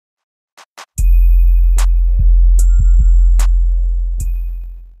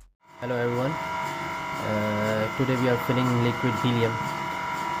Hello everyone. Today we are filling liquid helium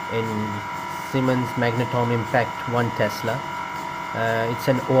in Siemens magnetom impact 1 Tesla. It's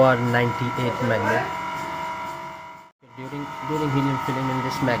an OR98 magnet. During helium filling in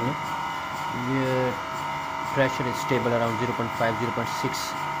this magnet, the pressure is stable around 0.5 0.6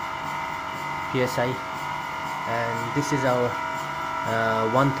 psi, and this is our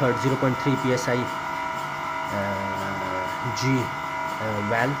 1/3 0.3 psi G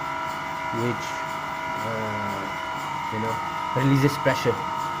valve, which releases pressure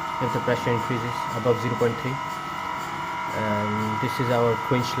if the pressure increases above 0.3. And this is our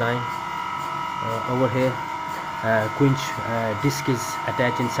quench line. Over here, quench disc is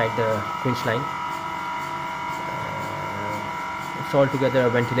attached inside the quench line. It's altogether a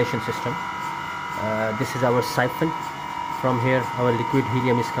ventilation system. This is our siphon. From here our liquid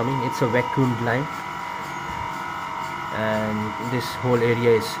helium is coming. It's a vacuumed line, and this whole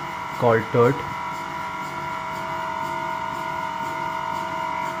area is called turd.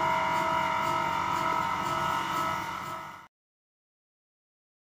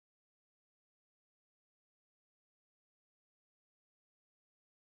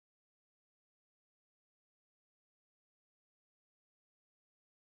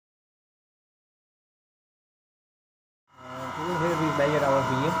 Over here we measure our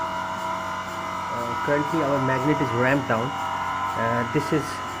helium. Currently our magnet is ramped down. This is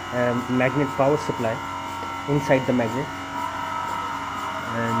magnet power supply inside the magnet,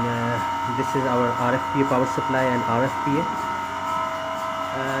 and this is our RFPA power supply and RFPA,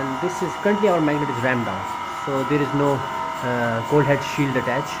 and this is currently our magnet is ramped down, so there is no cold head shield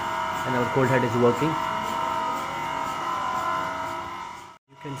attached, and our cold head is working.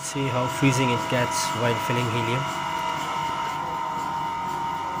 You can see how freezing it gets while filling helium.